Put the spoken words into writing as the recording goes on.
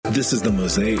This is the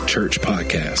Mosaic Church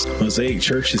podcast. Mosaic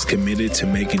Church is committed to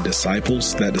making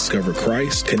disciples that discover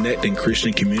Christ, connect in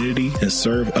Christian community, and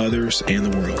serve others and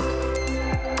the world.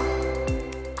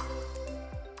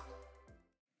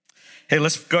 Hey,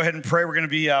 let's go ahead and pray. We're going to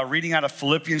be reading out of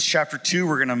Philippians chapter 2.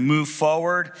 We're going to move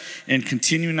forward and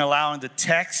continuing allowing the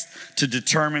text to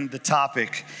determine the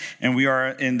topic. And we are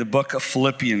in the book of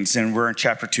Philippians, and we're in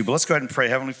chapter 2. But let's go ahead and pray.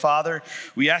 Heavenly Father,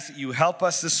 we ask that you help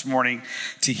us this morning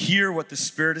to hear what the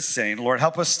Spirit is saying. Lord,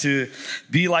 help us to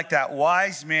be like that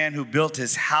wise man who built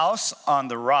his house on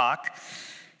the rock.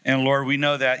 And Lord, we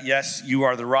know that, yes, you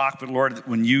are the rock. But Lord,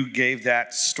 when you gave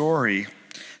that story,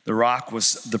 the rock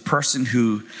was the person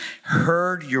who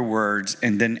heard your words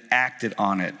and then acted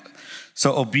on it.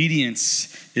 So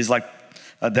obedience is like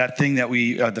that thing that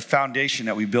the foundation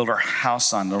that we build our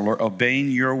house on, the Lord, obeying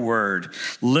your word,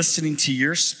 listening to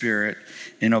your Spirit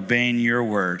and obeying your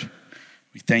word.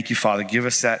 We thank you, Father. Give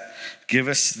us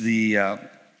the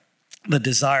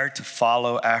desire to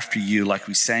follow after you, like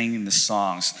we sang in the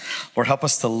songs. Lord, help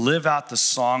us to live out the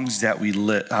songs that we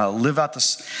live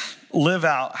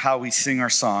out how we sing our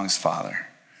songs, Father.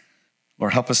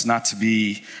 Lord, help us not to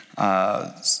be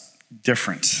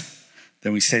different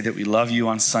than we say that we love you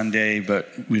on Sunday, but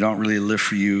we don't really live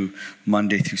for you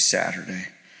Monday through Saturday.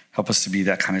 Help us to be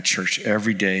that kind of church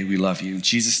every day. We love you. In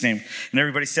Jesus' name. And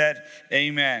everybody said,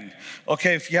 amen.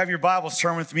 Okay, if you have your Bibles,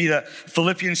 turn with me to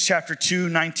Philippians chapter 2,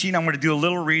 19. I'm going to do a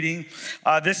little reading.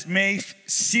 This may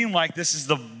seem like this is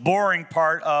the boring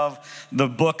part of the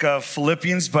book of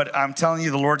Philippians, but I'm telling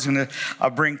you, the Lord's going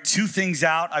to bring two things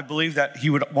out I believe that he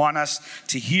would want us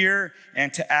to hear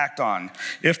and to act on.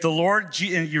 If the Lord,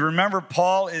 you remember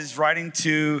Paul is writing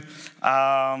to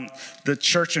the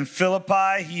church in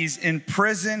Philippi. He's in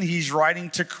prison. He's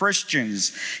writing to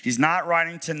Christians. He's not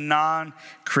writing to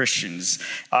non-Christians.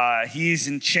 He's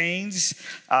in chains.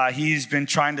 He's been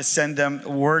trying to send them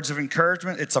words of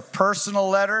encouragement. It's a personal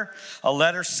letter, a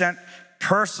letter sent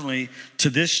personally to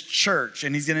this church.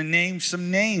 And he's going to name some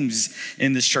names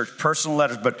in this church, personal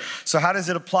letters. But so how does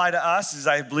it apply to us? Is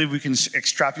I believe we can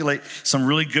extrapolate some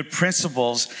really good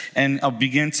principles and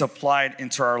begin to apply it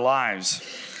into our lives.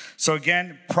 So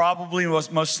again, probably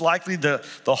most likely the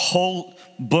whole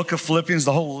book of Philippians,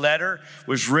 the whole letter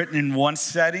was written in one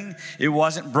setting. It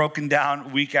wasn't broken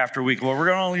down week after week. Well, we're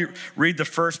going to only read the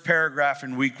first paragraph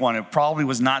in week 1. It probably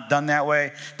was not done that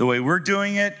way. The way we're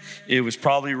doing it, it was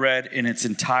probably read in its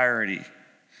entirety.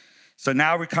 So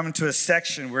now we're coming to a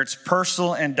section where it's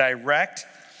personal and direct.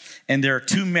 And there are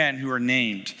two men who are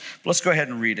named. Let's go ahead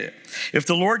and read it. If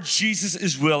the Lord Jesus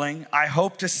is willing, I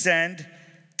hope to send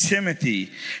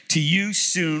Timothy to you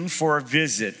soon for a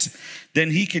visit. Then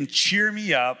he can cheer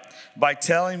me up by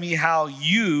telling me how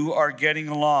you are getting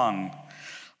along.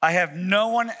 I have no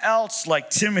one else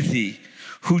like Timothy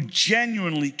who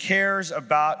genuinely cares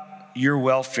about your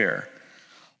welfare.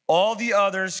 All the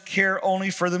others care only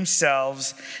for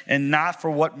themselves and not for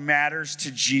what matters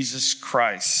to Jesus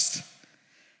Christ.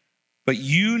 But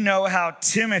you know how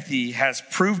Timothy has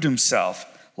proved himself.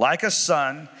 Like a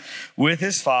son with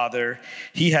his father,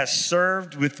 he has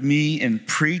served with me in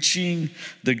preaching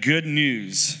the good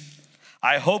news.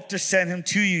 I hope to send him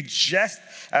to you just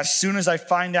as soon as I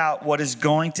find out what is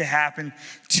going to happen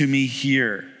to me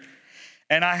here.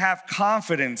 And I have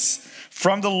confidence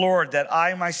from the Lord that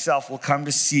I myself will come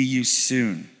to see you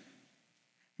soon.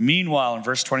 Meanwhile, in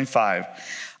verse 25,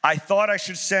 I thought I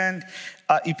should send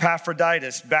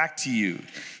Epaphroditus back to you.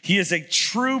 He is a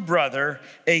true brother,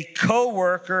 a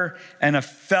co-worker, and a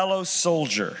fellow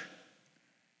soldier.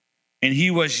 And he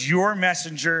was your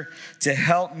messenger to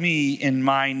help me in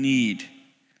my need.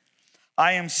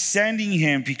 I am sending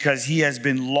him because he has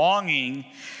been longing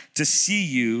to see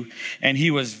you, and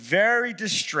he was very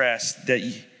distressed that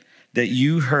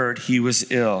you heard he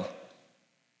was ill.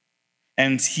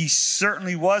 And he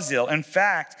certainly was ill. In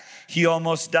fact, he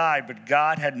almost died, but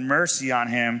God had mercy on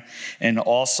him and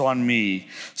also on me,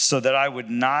 so that I would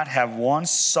not have one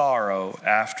sorrow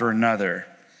after another.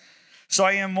 So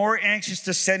I am more anxious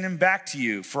to send him back to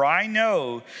you, for I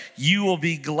know you will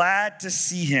be glad to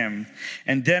see him,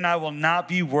 and then I will not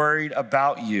be worried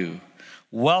about you.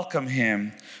 Welcome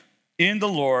him in the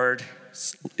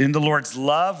Lord's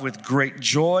love with great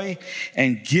joy,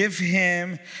 and give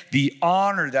him the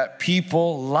honor that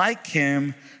people like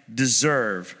him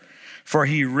deserve. For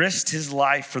he risked his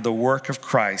life for the work of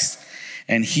Christ,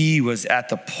 and he was at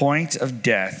the point of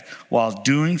death while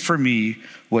doing for me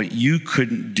what you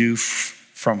couldn't do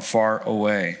from far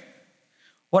away.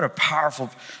 What a powerful,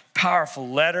 powerful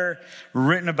letter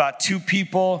written about two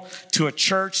people to a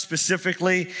church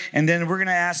specifically. And then we're going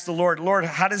to ask the Lord,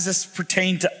 how does this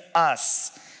pertain to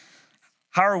us?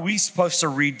 How are we supposed to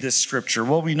read this scripture?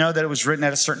 Well, we know that it was written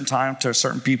at a certain time to a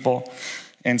certain people.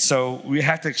 And so we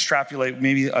have to extrapolate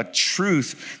maybe a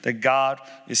truth that God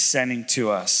is sending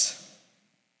to us.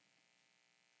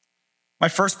 My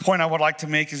first point I would like to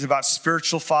make is about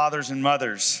spiritual fathers and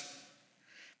mothers.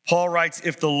 Paul writes,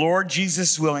 if the Lord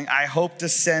Jesus is willing, I hope to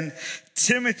send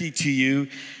Timothy to you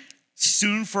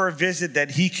soon for a visit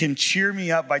that he can cheer me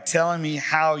up by telling me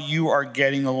how you are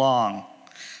getting along.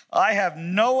 I have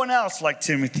no one else like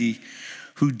Timothy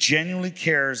who genuinely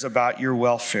cares about your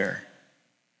welfare.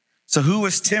 So who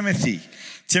was Timothy?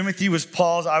 Timothy was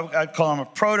Paul's, I'd call him a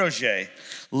protege,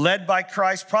 led by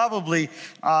Christ, probably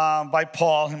by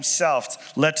Paul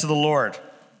himself, led to the Lord.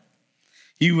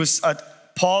 He was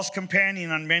Paul's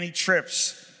companion on many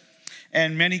trips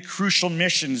and many crucial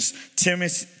missions.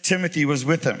 Timothy was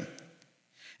with him.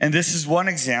 And this is one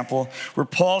example where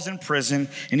Paul's in prison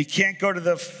and he can't go to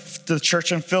the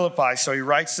church in Philippi. So he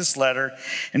writes this letter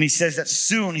and he says that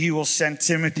soon he will send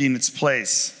Timothy in its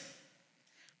place.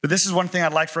 But this is one thing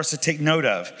I'd like for us to take note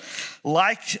of.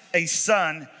 Like a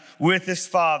son with his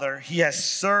father, he has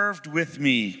served with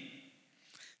me.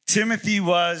 Timothy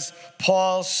was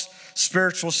Paul's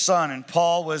spiritual son and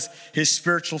Paul was his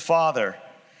spiritual father.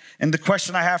 And the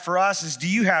question I have for us is, do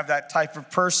you have that type of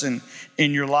person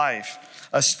in your life?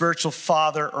 A spiritual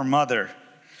father or mother,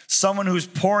 someone who's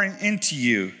pouring into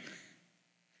you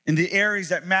in the areas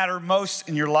that matter most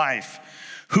in your life,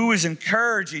 who is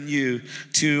encouraging you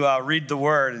to read the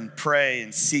word and pray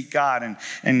and seek God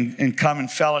and come in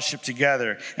fellowship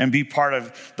together and be part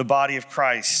of the body of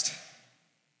Christ. So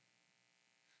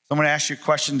I'm going to ask you a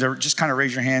question to just kind of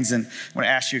raise your hands, and I'm going to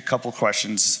ask you a couple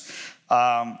questions.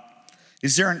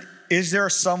 Is there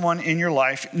someone in your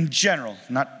life, in general,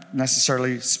 not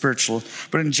necessarily spiritual,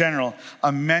 but in general,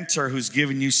 a mentor who's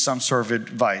giving you some sort of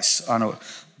advice on a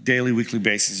daily, weekly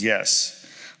basis? Yes.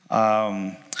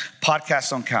 Podcasts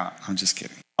don't count. I'm just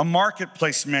kidding. A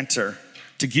marketplace mentor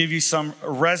to give you some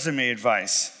resume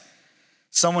advice.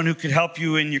 Someone who could help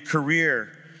you in your career.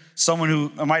 Someone who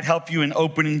might help you in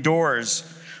opening doors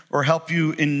or help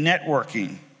you in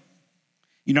networking.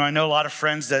 You know, I know a lot of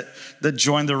friends that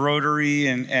join the Rotary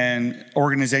and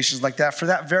organizations like that for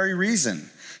that very reason,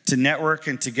 to network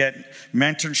and to get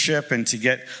mentorship and to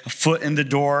get a foot in the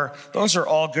door. Those are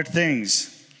all good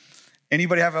things.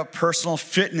 Anybody have a personal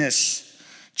fitness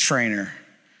trainer?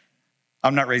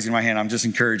 I'm not raising my hand. I'm just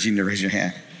encouraging you to raise your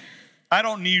hand. I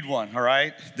don't need one, all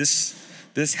right?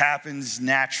 This happens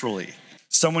naturally.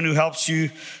 Someone who helps you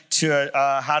to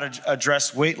how to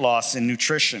address weight loss and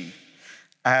nutrition.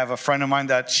 I have a friend of mine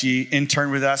that she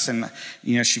interned with us, and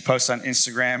she posts on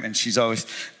Instagram, and she's always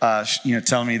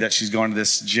telling me that she's going to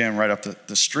this gym right up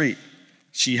the street.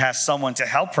 She has someone to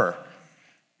help her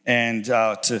and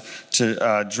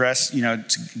to dress, to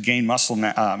gain muscle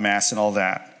mass and all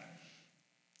that.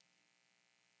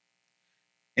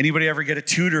 Anybody ever get a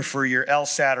tutor for your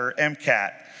LSAT or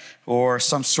MCAT or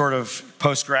some sort of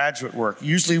postgraduate work?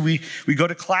 Usually we go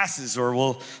to classes, or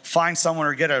we'll find someone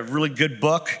or get a really good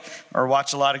book or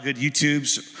watch a lot of good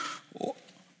YouTubes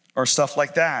or stuff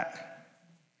like that.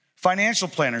 Financial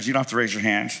planners, you don't have to raise your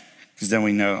hand because then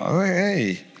we know, oh,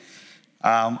 hey.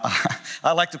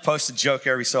 I like to post a joke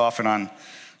every so often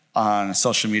on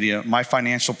social media. My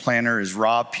financial planner is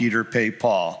Rob, Peter, Pay,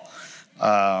 Paul.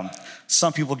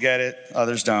 Some people get it,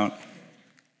 others don't.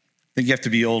 I think you have to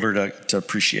be older to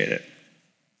appreciate it.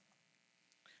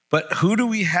 But who do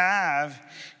we have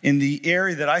in the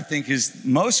area that I think is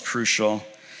most crucial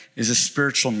is a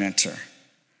spiritual mentor.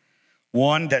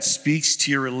 One that speaks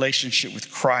to your relationship with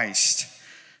Christ,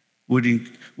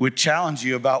 would challenge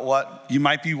you about what you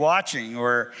might be watching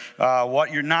or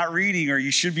what you're not reading or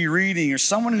you should be reading, or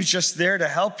someone who's just there to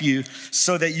help you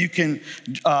so that you can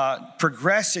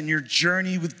progress in your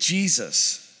journey with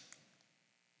Jesus.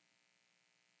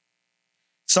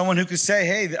 Someone who could say,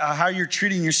 hey, how you're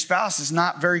treating your spouse is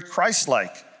not very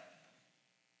Christ-like.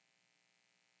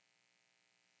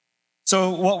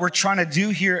 So what we're trying to do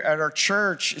here at our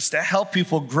church is to help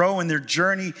people grow in their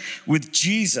journey with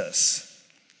Jesus.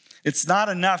 It's not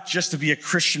enough just to be a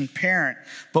Christian parent,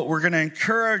 but we're going to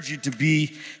encourage you to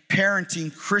be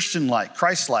parenting Christian-like,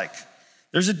 Christ-like.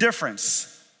 There's a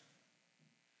difference.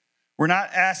 We're not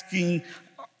asking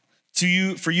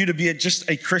for you to be just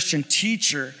a Christian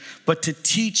teacher, but to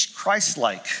teach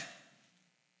Christ-like.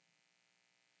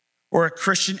 Or a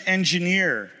Christian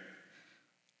engineer.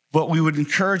 But we would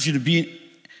encourage you to be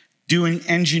doing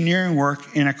engineering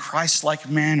work in a Christ-like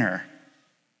manner.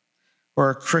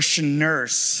 Or a Christian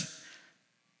nurse.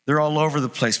 They're all over the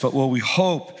place. But what we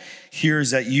hope here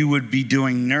is that you would be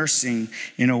doing nursing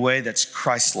in a way that's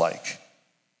Christ-like.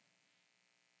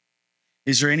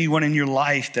 Is there anyone in your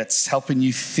life that's helping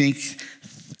you think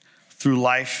through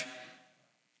life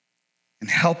and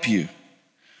help you?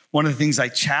 One of the things I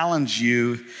challenge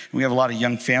you, and we have a lot of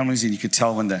young families, and you can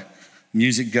tell when the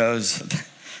music goes,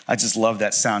 I just love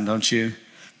that sound, don't you?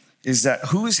 Is that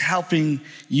who is helping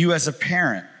you as a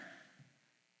parent?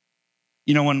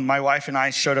 You know, when my wife and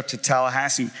I showed up to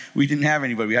Tallahassee, we didn't have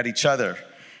anybody. We had each other.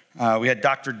 We had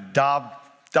Dr.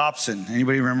 Dobson.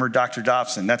 Anybody remember Dr.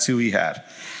 Dobson? That's who we had.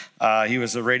 He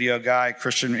was a radio guy,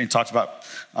 Christian, and talked about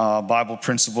Bible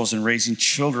principles and raising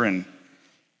children.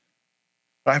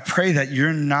 But I pray that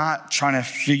you're not trying to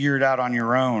figure it out on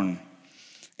your own,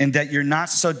 and that you're not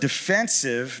so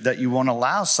defensive that you won't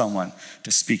allow someone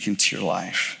to speak into your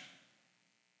life.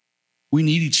 We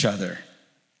need each other.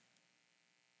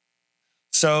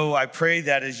 So I pray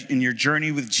that as in your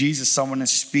journey with Jesus, someone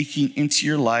is speaking into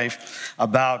your life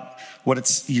about what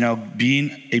it's,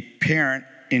 being a parent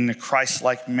in a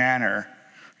Christ-like manner,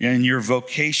 in your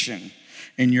vocation,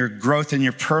 in your growth, in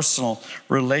your personal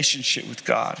relationship with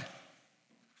God.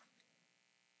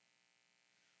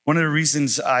 One of the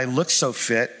reasons I look so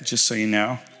fit, just so you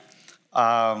know,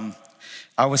 I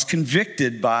was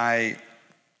convicted by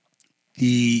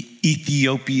the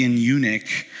Ethiopian eunuch.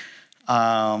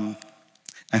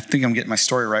 I think I'm getting my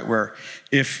story right, where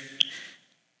if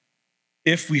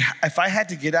I had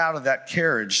to get out of that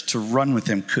carriage to run with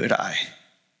him, could I?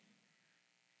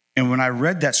 And when I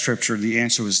read that scripture, the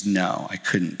answer was no, I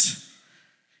couldn't.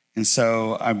 And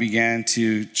so I began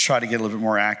to try to get a little bit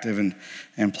more active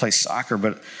and play soccer,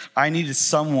 but I needed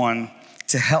someone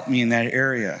to help me in that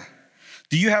area.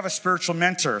 Do you have a spiritual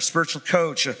mentor, a spiritual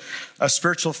coach, a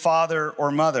spiritual father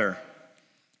or mother?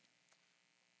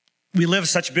 We live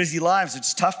such busy lives,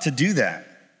 it's tough to do that.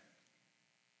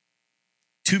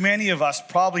 Too many of us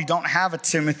probably don't have a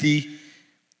Timothy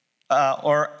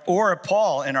or a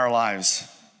Paul in our lives.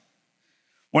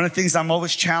 One of the things I'm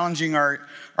always challenging our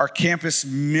campus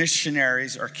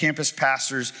missionaries, our campus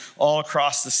pastors all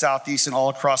across the Southeast and all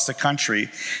across the country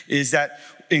is that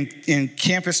in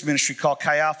campus ministry called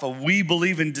Chi Alpha, we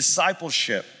believe in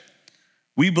discipleship.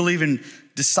 We believe in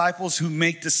disciples who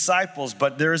make disciples,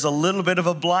 but there's a little bit of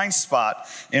a blind spot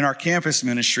in our campus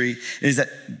ministry is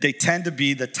that they tend to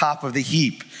be the top of the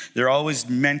heap. They're always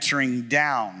mentoring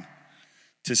down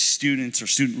to students or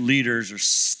student leaders or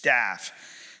staff.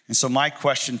 And so my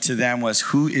question to them was,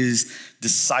 who is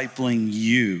discipling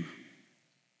you?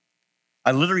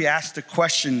 I literally asked a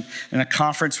question in a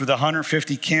conference with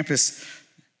 150 campus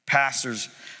pastors.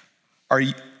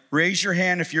 Raise your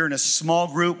hand if you're in a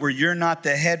small group where you're not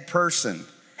the head person,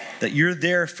 that you're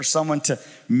there for someone to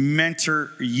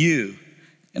mentor you.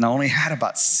 And I only had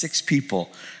about 6 people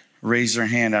raise their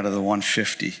hand out of the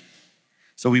 150.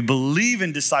 So we believe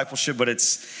in discipleship, but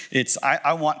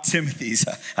I want Timothy's.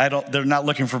 They're not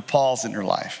looking for Paul's in their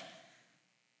life.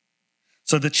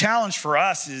 So the challenge for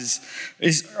us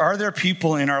is are there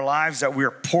people in our lives that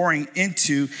we're pouring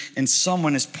into and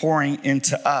someone is pouring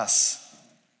into us?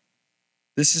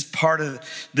 This is part of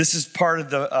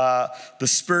the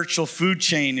spiritual food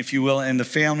chain, if you will, in the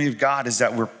family of God, is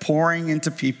that we're pouring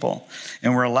into people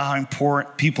and we're allowing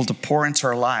people to pour into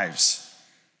our lives.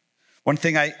 One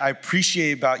thing I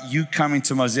appreciate about you coming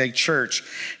to Mosaic Church,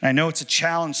 and I know it's a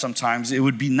challenge sometimes, it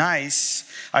would be nice,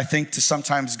 I think, to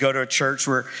sometimes go to a church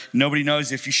where nobody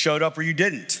knows if you showed up or you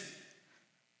didn't.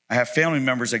 I have family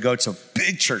members that go to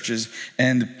big churches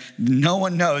and no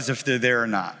one knows if they're there or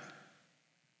not.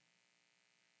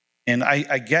 And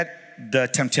I get the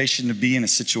temptation to be in a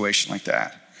situation like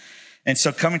that. And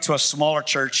so coming to a smaller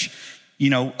church,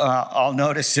 I'll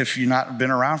notice if you've not been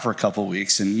around for a couple of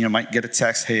weeks and you might get a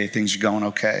text, hey, things are going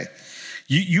okay.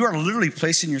 You are literally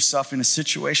placing yourself in a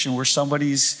situation where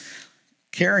somebody's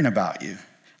caring about you.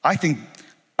 I think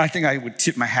I would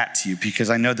tip my hat to you because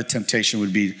I know the temptation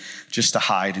would be just to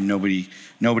hide and nobody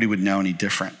would know any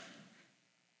different.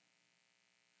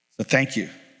 So thank you.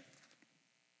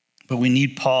 But we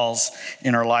need Paul's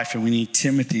in our life and we need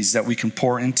Timothy's that we can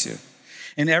pour into.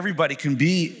 And everybody can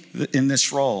be in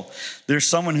this role. There's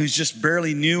someone who's just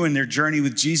barely new in their journey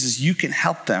with Jesus. You can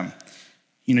help them.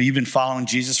 You've been following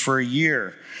Jesus for a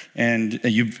year and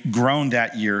you've grown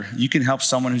that year. You can help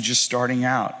someone who's just starting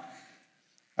out.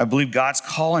 I believe God's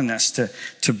calling us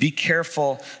to be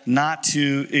careful not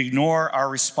to ignore our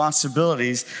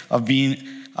responsibilities of being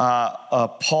a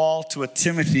Paul to a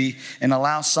Timothy and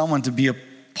allow someone to be a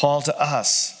Paul to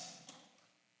us.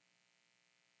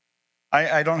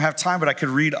 I don't have time, but I could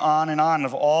read on and on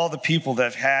of all the people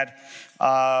that have had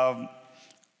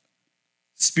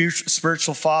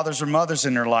spiritual fathers or mothers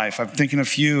in their life. I'm thinking a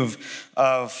few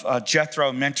of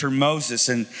Jethro mentored Moses,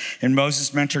 and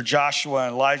Moses mentored Joshua,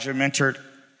 and Elijah mentored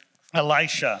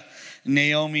Elisha,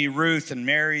 Naomi, Ruth, and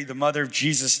Mary, the mother of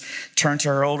Jesus, turned to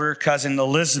her older cousin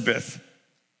Elizabeth.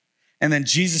 And then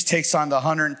Jesus takes on the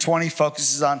 120,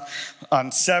 focuses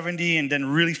on 70, and then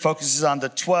really focuses on the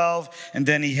 12. And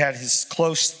then he had his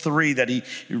close 3 that he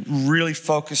really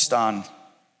focused on.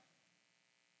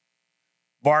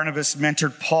 Barnabas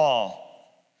mentored Paul.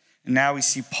 And now we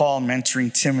see Paul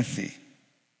mentoring Timothy.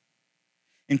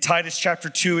 In Titus chapter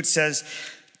 2, it says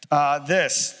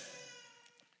this: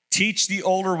 teach the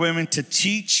older women to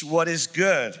teach what is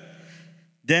good.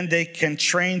 Then they can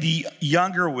train the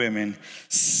younger women.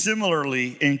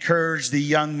 Similarly, encourage the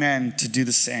young men to do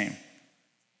the same.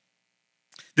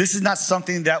 This is not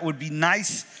something that would be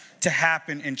nice to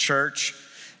happen in church.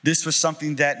 This was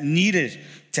something that needed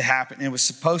to happen. It was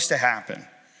supposed to happen.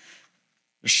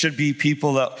 There should be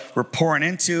people that we're pouring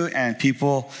into and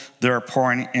people that are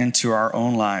pouring into our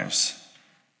own lives.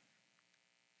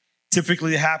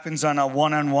 Typically, it happens on a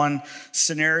one-on-one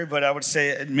scenario, but I would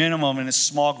say at minimum in a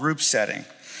small group setting.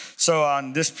 So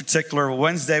on this particular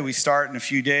Wednesday, we start in a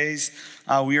few days.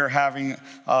 We are having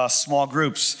small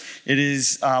groups. It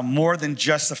is more than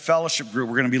just a fellowship group.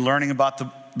 We're going to be learning about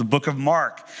the book of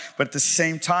Mark. But at the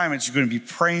same time, it's going to be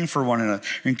praying for one another,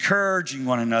 encouraging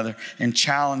one another, and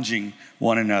challenging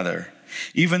one another.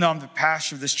 Even though I'm the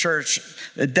pastor of this church,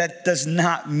 that does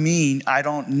not mean I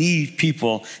don't need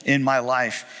people in my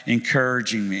life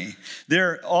encouraging me.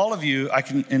 All of you,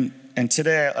 and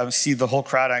today I see the whole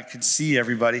crowd, I can see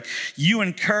everybody. You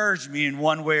encourage me in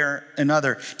one way or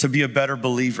another to be a better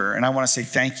believer. And I want to say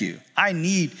thank you. I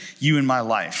need you in my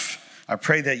life. I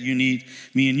pray that you need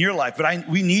me in your life, but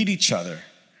we need each other.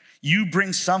 You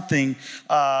bring something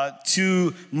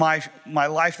to my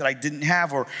life that I didn't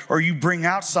have, or you bring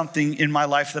out something in my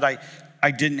life that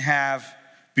I didn't have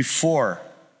before.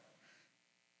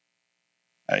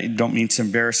 I don't mean to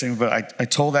embarrass him, but I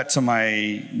told that to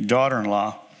my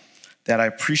daughter-in-law, that I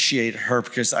appreciate her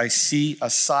because I see a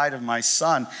side of my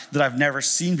son that I've never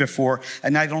seen before,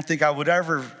 and I don't think I would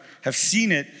ever have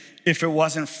seen it if it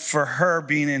wasn't for her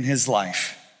being in his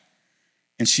life.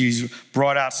 And she's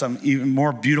brought out some even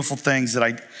more beautiful things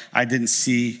that I didn't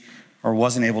see or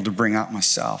wasn't able to bring out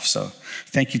myself. So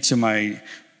thank you to my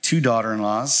 2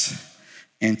 daughter-in-laws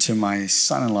and to my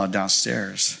son-in-law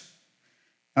downstairs.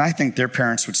 And I think their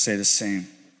parents would say the same.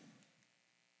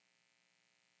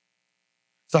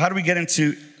 So how do we get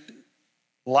into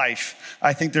life?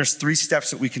 I think there's 3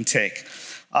 steps that we can take.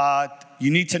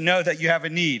 You need to know that you have a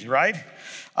need, right?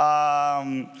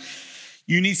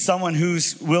 You need someone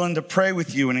who's willing to pray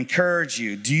with you and encourage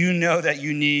you. Do you know that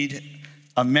you need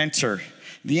a mentor?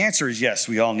 The answer is yes,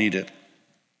 we all need it.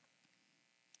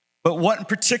 But what in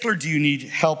particular do you need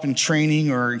help in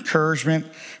training or encouragement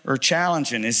or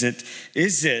challenging? Is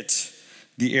it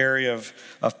the area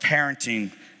of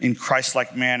parenting in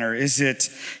Christ-like manner? Is it,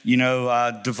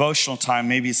 devotional time?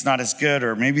 Maybe it's not as good,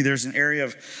 or maybe there's an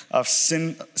area of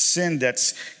sin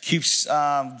that keeps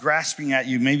grasping at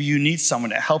you. Maybe you need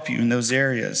someone to help you in those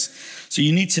areas. So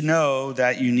you need to know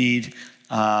that you need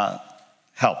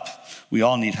help. We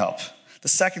all need help. The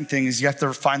second thing is you have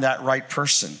to find that right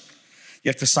person. You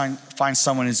have to find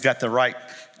someone who's got the right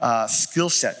skill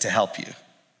set to help you.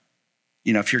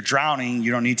 If you're drowning,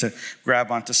 you don't need to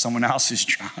grab onto someone else who's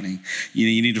drowning.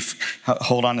 You need to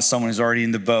hold on to someone who's already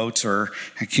in the boat or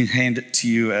can hand it to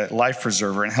you a life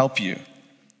preserver and help you.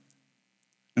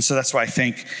 And so that's why I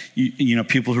think,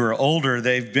 people who are older,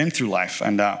 they've been through life.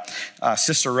 And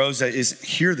Sister Rosa is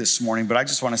here this morning, but I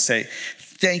just want to say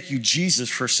thank you, Jesus,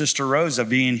 for Sister Rosa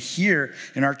being here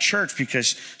in our church,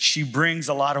 because she brings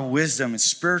a lot of wisdom and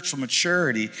spiritual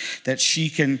maturity that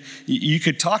you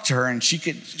could talk to her and she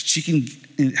can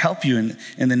help you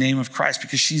in the name of Christ,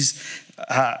 because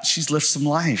she's lived some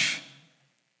life.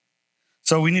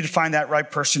 So we need to find that right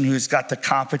person who has got the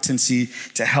competency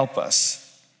to help us.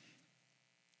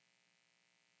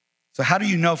 So how do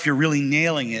you know if you're really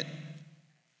nailing it?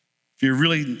 If you're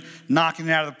really knocking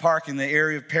it out of the park in the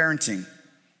area of parenting?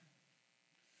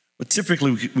 But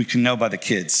typically we can know by the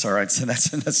kids, all right? So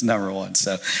that's number 1.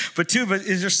 But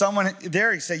is there someone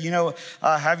there? You say,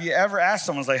 have you ever asked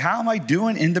someone, like, how am I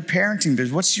doing in the parenting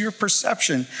business? What's your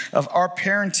perception of our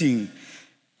parenting?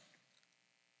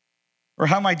 Or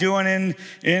how am I doing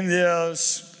in the,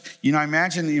 I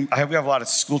imagine we have a lot of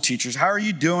school teachers. How are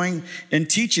you doing in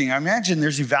teaching? I imagine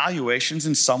there's evaluations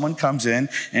and someone comes in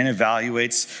and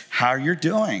evaluates how you're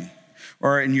doing.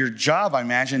 Or in your job, I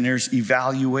imagine there's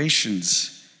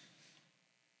evaluations.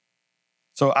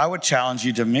 So I would challenge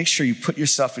you to make sure you put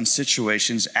yourself in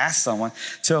situations, ask someone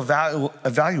to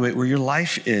evaluate where your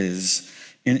life is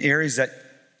in areas that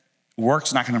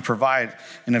work's not going to provide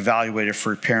an evaluator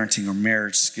for parenting or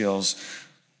marriage skills.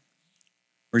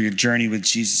 or your journey with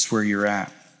Jesus where you're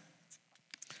at.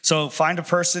 So find a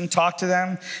person, talk to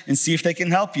them, and see if they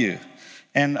can help you.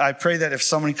 And I pray that if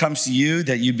somebody comes to you,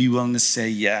 that you'd be willing to say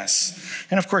yes.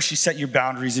 And of course, you set your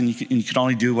boundaries, and you can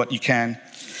only do what you can.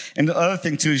 And the other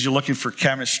thing too is you're looking for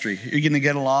chemistry. You're going to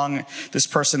get along. This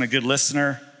person a good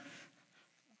listener.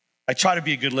 I try to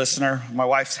be a good listener. My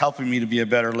wife's helping me to be a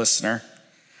better listener.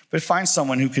 But find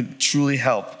someone who can truly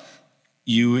help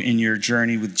you in your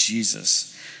journey with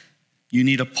Jesus. You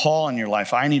need a Paul in your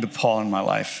life. I need a Paul in my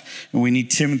life. And we need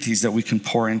Timothys that we can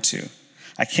pour into.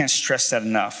 I can't stress that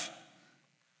enough.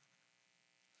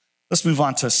 Let's move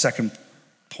on to a second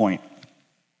point.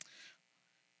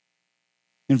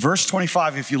 In verse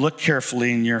 25, if you look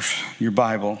carefully in your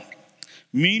Bible,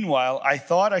 meanwhile, I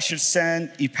thought I should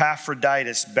send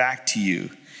Epaphroditus back to you.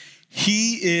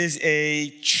 He is a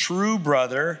true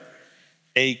brother,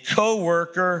 a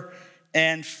co-worker,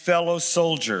 and fellow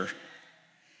soldier.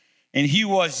 And he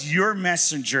was your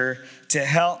messenger to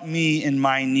help me in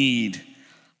my need.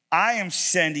 I am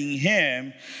sending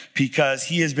him because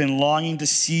he has been longing to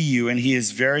see you, and he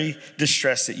is very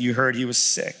distressed that you heard he was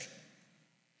sick.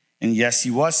 And yes, he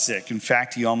was sick. In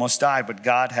fact, he almost died, but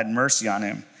God had mercy on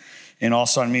him and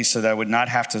also on me so that I would not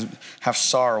have to have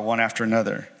sorrow one after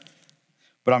another.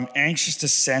 But I'm anxious to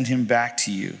send him back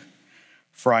to you,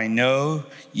 for I know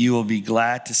you will be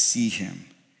glad to see him.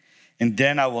 And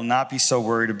then I will not be so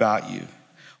worried about you.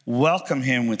 Welcome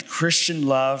him with Christian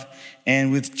love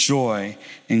and with joy,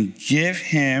 and give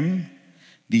him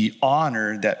the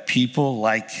honor that people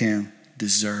like him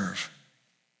deserve.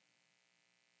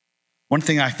 One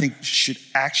thing I think should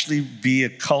actually be a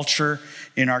culture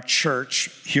in our church,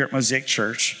 here at Mosaic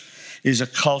Church, is a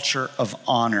culture of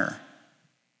honor.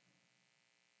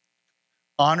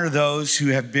 Honor those who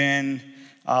have been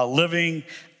living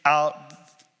out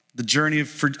the journey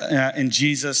in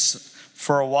Jesus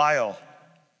for a while.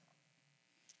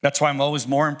 That's why I'm always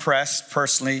more impressed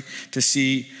personally to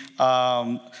see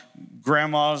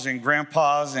grandmas and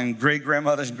grandpas and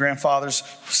great-grandmothers and grandfathers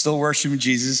still worshiping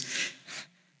Jesus.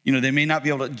 You know, they may not be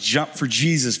able to jump for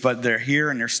Jesus, but they're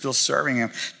here and they're still serving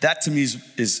him. That to me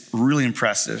is really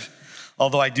impressive.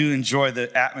 Although I do enjoy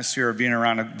the atmosphere of being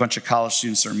around a bunch of college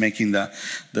students that are making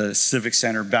the Civic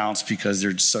Center bounce because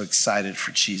they're so excited for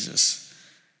Jesus.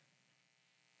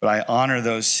 But I honor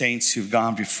those saints who've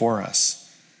gone before us.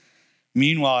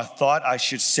 Meanwhile, I thought I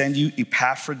should send you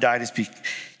Epaphroditus.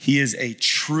 He is a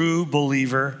true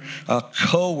believer, a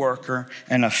co-worker,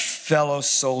 and a fellow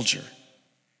soldier.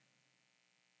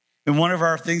 And one of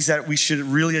our things that we should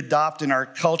really adopt in our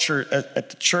culture at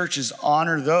the church is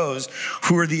honor those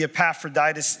who are the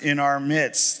Epaphroditus in our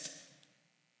midst.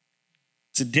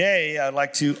 Today, I'd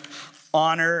like to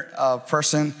honor a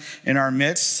person in our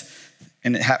midst,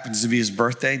 and it happens to be his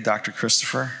birthday, Dr.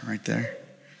 Christopher, right there.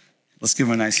 Let's give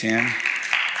him a nice hand.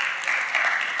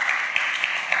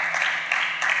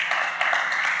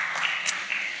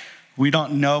 We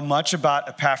don't know much about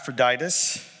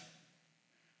Epaphroditus,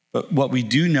 but what we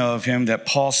do know of him, that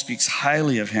Paul speaks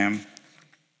highly of him.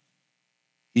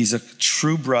 He's a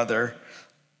true brother,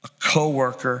 a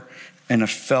co-worker, and a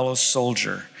fellow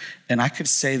soldier. And I could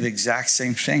say the exact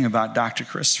same thing about Dr.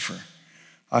 Christopher.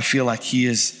 I feel like he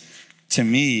is, to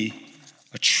me,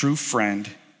 a true friend,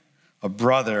 a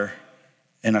brother,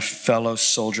 and a fellow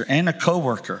soldier, and a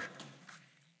co-worker.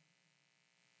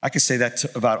 I could say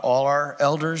that about all our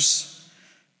elders,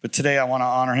 but today I want to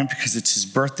honor him because it's his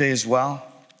birthday as well.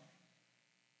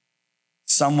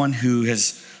 Someone who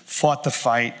has fought the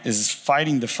fight, is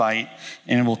fighting the fight,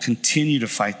 and will continue to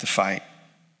fight the fight.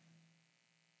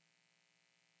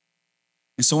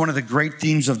 And so one of the great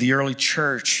themes of the early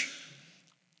church,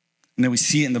 and that we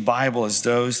see it in the Bible, is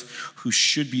those who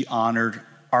should be honored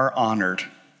are honored.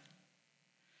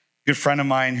 A good friend of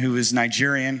mine who is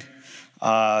Nigerian,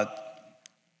 Tunde,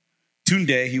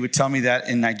 he would tell me that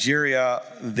in Nigeria,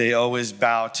 they always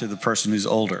bow to the person who's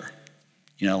older.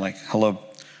 You know, like, hello,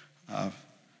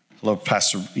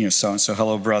 Pastor, so-and-so,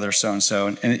 hello, brother, so-and-so.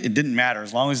 And it didn't matter.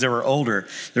 As long as they were older,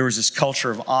 there was this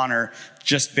culture of honor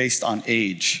just based on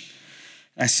age.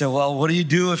 And I said, well, what do you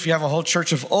do if you have a whole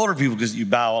church of older people? Because you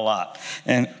bow a lot.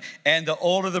 And the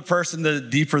older the person, the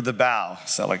deeper the bow.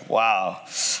 So like, wow.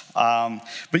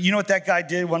 But you know what that guy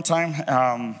did one time,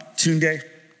 Tunde?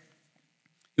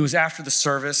 It was after the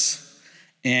service,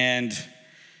 and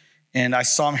I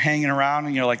saw him hanging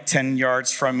around, like 10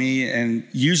 yards from me, and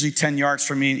usually 10 yards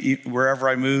from me, wherever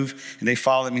I move, and they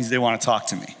follow, that means they want to talk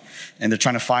to me. And they're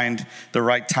trying to find the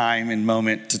right time and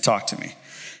moment to talk to me.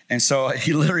 And so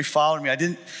he literally followed me. I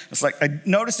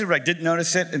noticed it, but I didn't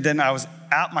notice it. And then I was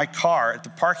out my car at the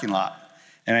parking lot,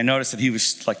 and I noticed that he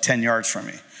was like 10 yards from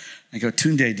me. I go,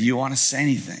 Tunde, do you want to say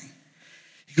anything?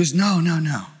 He goes, no.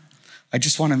 I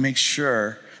just want to make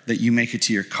sure that you make it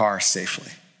to your car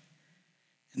safely.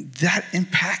 And that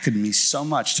impacted me so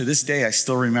much. To this day, I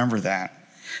still remember that.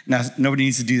 Now, nobody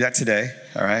needs to do that today,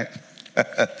 all right?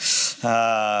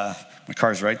 My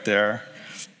car's right there.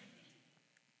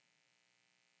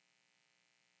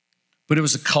 But it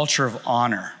was a culture of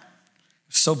honor,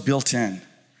 so built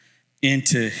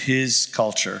into his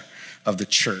culture of the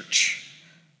church,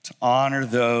 to honor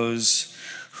those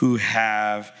who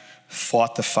have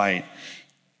fought the fight.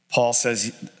 Paul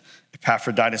says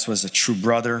Epaphroditus was a true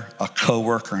brother, a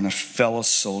co-worker, and a fellow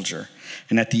soldier.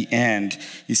 And at the end,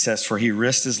 he says, for he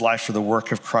risked his life for the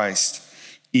work of Christ,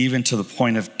 even to the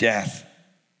point of death,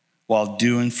 while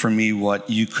doing for me what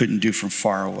you couldn't do from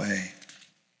far away.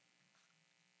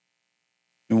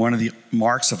 And one of the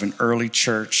marks of an early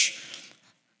church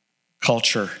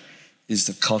culture is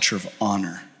the culture of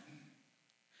honor.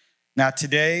 Now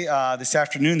today, this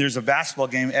afternoon, there's a basketball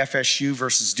game, FSU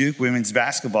versus Duke, women's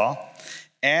basketball.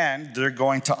 And they're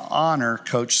going to honor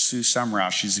Coach Sue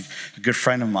Summerhouse. She's a good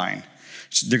friend of mine.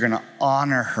 They're going to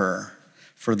honor her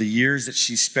for the years that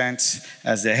she spent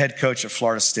as the head coach at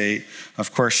Florida State.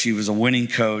 Of course, she was a winning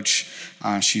coach.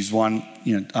 She's won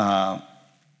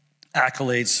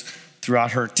accolades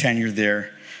throughout her tenure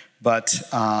there. But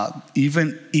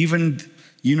even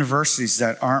universities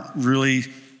that aren't really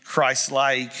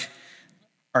Christ-like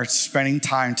are spending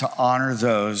time to honor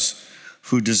those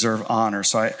who deserve honor.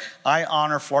 So I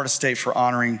honor Florida State for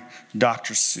honoring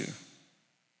Dr. Sue.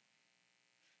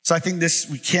 So I think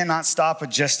we cannot stop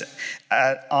just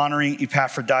at honoring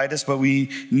Epaphroditus, but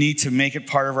we need to make it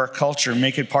part of our culture,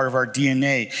 make it part of our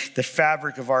DNA, the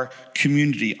fabric of our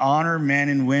community. Honor men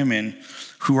and women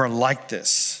who are like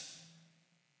this.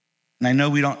 And I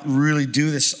know we don't really do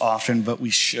this often, but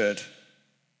we should.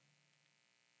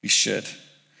 We should.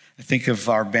 I think of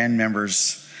our band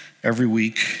members every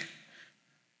week.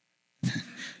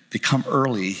 They come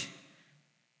early.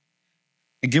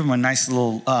 I give them a nice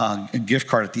little gift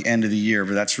card at the end of the year,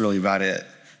 but that's really about it.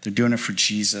 They're doing it for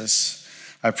Jesus.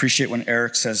 I appreciate when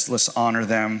Eric says, let's honor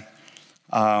them,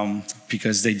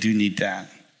 because they do need that.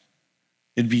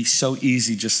 It'd be so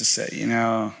easy just to say,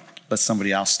 let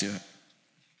somebody else do it.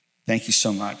 Thank you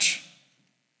so much.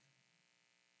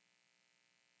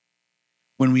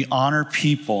 When we honor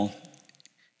people,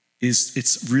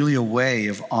 it's really a way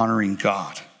of honoring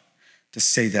God, to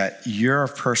say that you're a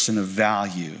person of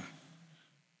value.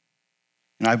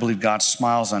 And I believe God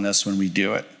smiles on us when we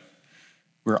do it.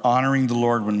 We're honoring the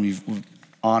Lord when we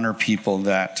honor people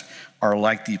that are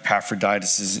like the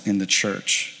Epaphroditus in the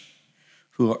church,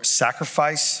 who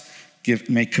sacrifice,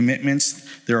 make commitments.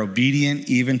 They're obedient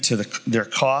even to their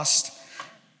cost.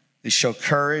 They show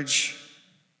courage.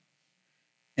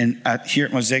 And here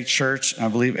at Mosaic Church, I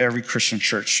believe every Christian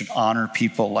church should honor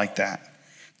people like that,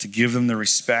 to give them the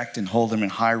respect and hold them in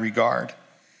high regard.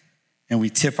 And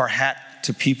we tip our hat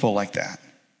to people like that.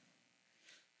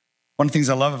 One of the things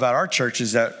I love about our church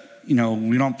is that,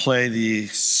 we don't play the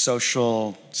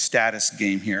social status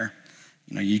game here.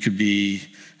 You could be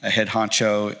a head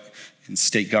honcho in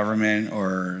state government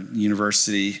or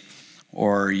university,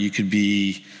 or you could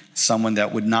be someone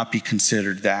that would not be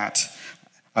considered that.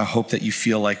 I hope that you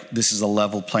feel like this is a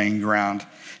level playing ground,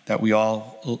 that we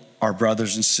all are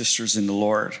brothers and sisters in the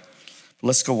Lord. But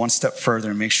let's go one step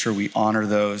further and make sure we honor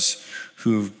those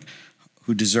who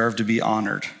deserve to be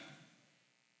honored.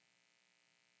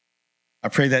 I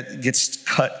pray that gets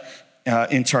cut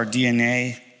into our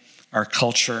DNA, our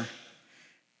culture,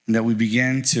 and that we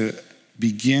begin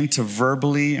to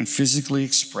verbally and physically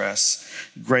express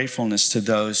gratefulness to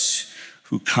those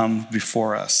who come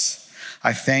before us.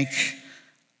 I thank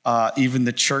even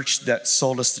the church that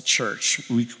sold us the church.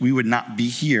 We would not be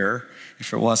here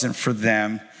if it wasn't for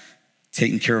them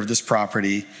taking care of this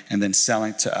property and then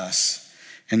selling to us.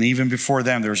 And even before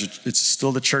them, it's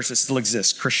still the church that still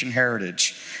exists, Christian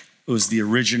Heritage. It was the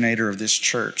originator of this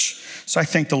church. So I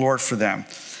thank the Lord for them.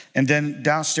 And then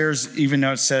downstairs, even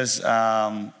though it says,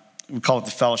 we call it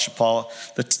the Fellowship Hall,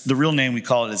 the real name we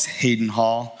call it is Hayden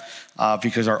Hall,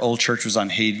 because our old church was on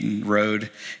Hayden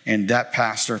Road. And that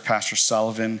Pastor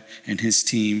Sullivan and his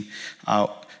team,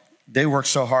 they worked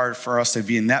so hard for us to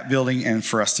be in that building and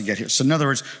for us to get here. So in other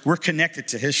words, we're connected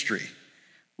to history.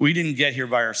 We didn't get here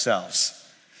by ourselves.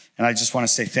 And I just want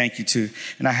to say thank you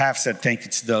and I have said thank you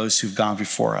to those who've gone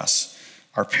before us.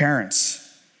 Our parents,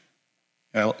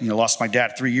 lost my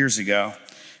dad 3 years ago,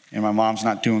 and my mom's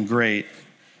not doing great,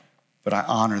 but I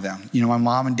honor them. My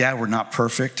mom and dad were not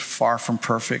perfect, far from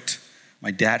perfect.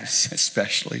 My dad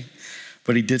especially,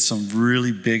 but he did some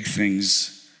really big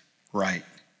things right.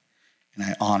 And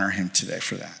I honor him today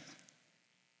for that.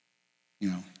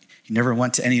 He never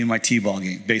went to any of my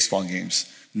baseball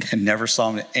games. Never saw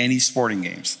him at any sporting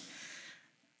games.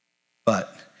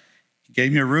 But he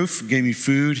gave me a roof, gave me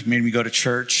food, made me go to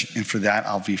church, and for that,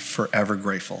 I'll be forever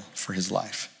grateful for his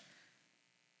life.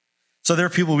 So there are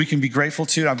people we can be grateful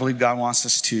to. I believe God wants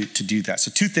us to do that. So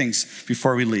 2 things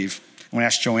before we leave. I'm going to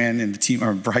ask Joanne and the team,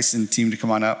 or Bryce and the team to come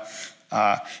on up.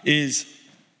 Is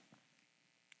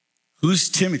who's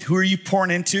Timothy? Who are you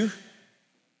pouring into?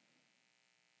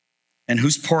 And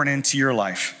who's pouring into your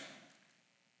life?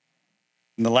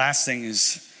 And the last thing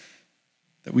is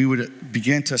that we would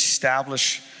begin to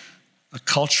establish a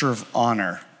culture of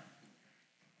honor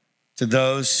to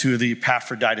those who are the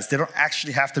Epaphroditus. They don't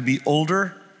actually have to be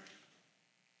older,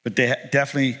 but they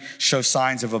definitely show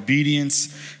signs of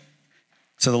obedience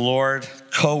to the Lord,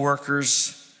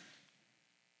 co-workers,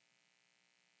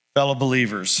 fellow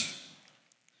believers.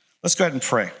 Let's go ahead and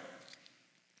pray.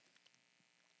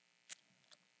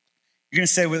 You're going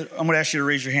to say, I'm going to ask you to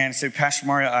raise your hand and say, Pastor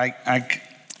Mario,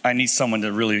 I need someone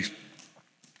to really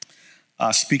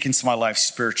speak into my life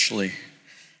spiritually.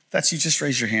 If that's you, just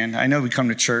raise your hand. I know we come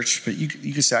to church, but you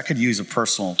can say, I could use a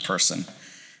personal person.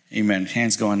 Amen.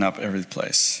 Hands going up every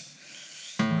place.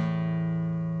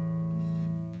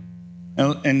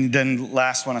 And then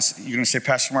last one, you're going to say,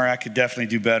 Pastor Mario, I could definitely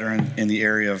do better in the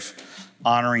area of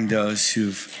honoring those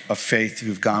of faith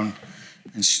who've gone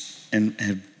and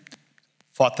have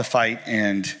fought the fight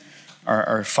and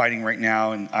are fighting right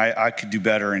now, and I could do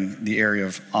better in the area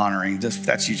of honoring. If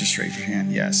that's you, just raise your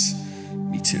hand. Yes,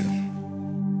 me too.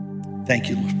 Thank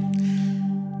you, Lord.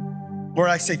 Lord,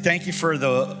 I say thank you for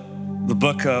the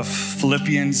book of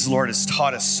Philippians. Lord, has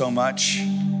taught us so much,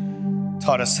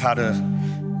 taught us how to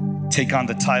take on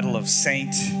the title of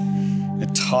saint.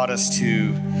 It taught us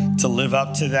to live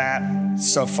up to that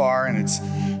so far, and it's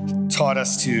taught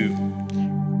us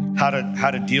how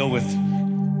to deal with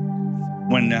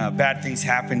when bad things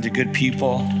happen to good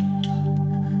people.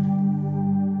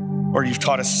 Lord, you've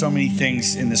taught us so many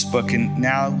things in this book, and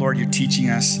now, Lord, you're teaching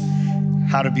us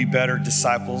how to be better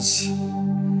disciples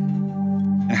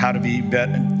and how to be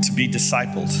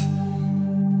discipled.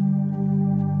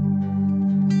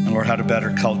 And Lord, how to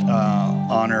better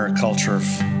honor a culture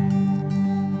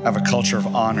have a culture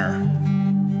of honor.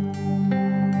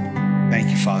 Thank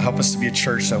you, Father. Help us to be a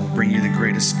church that will bring you the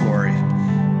greatest glory,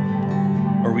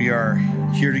 where we are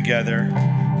here together,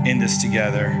 in this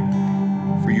together,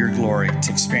 for your glory,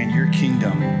 to expand your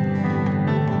kingdom,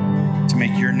 to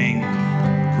make your name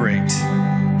great.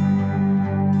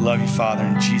 Love you, Father,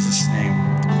 in Jesus' name.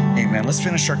 Amen. Let's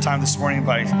finish our time this morning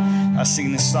by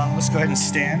singing this song. Let's go ahead and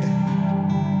stand.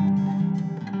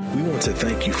 We want to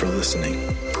thank you for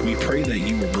listening. We pray that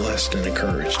you were blessed and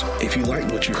encouraged. If you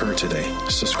liked what you heard today,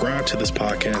 subscribe to this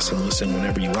podcast and listen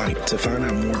whenever you like. To find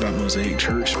out more about Mosaic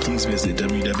Church, please visit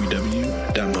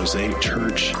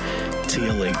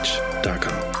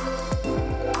www.mosaicchurchtlh.com.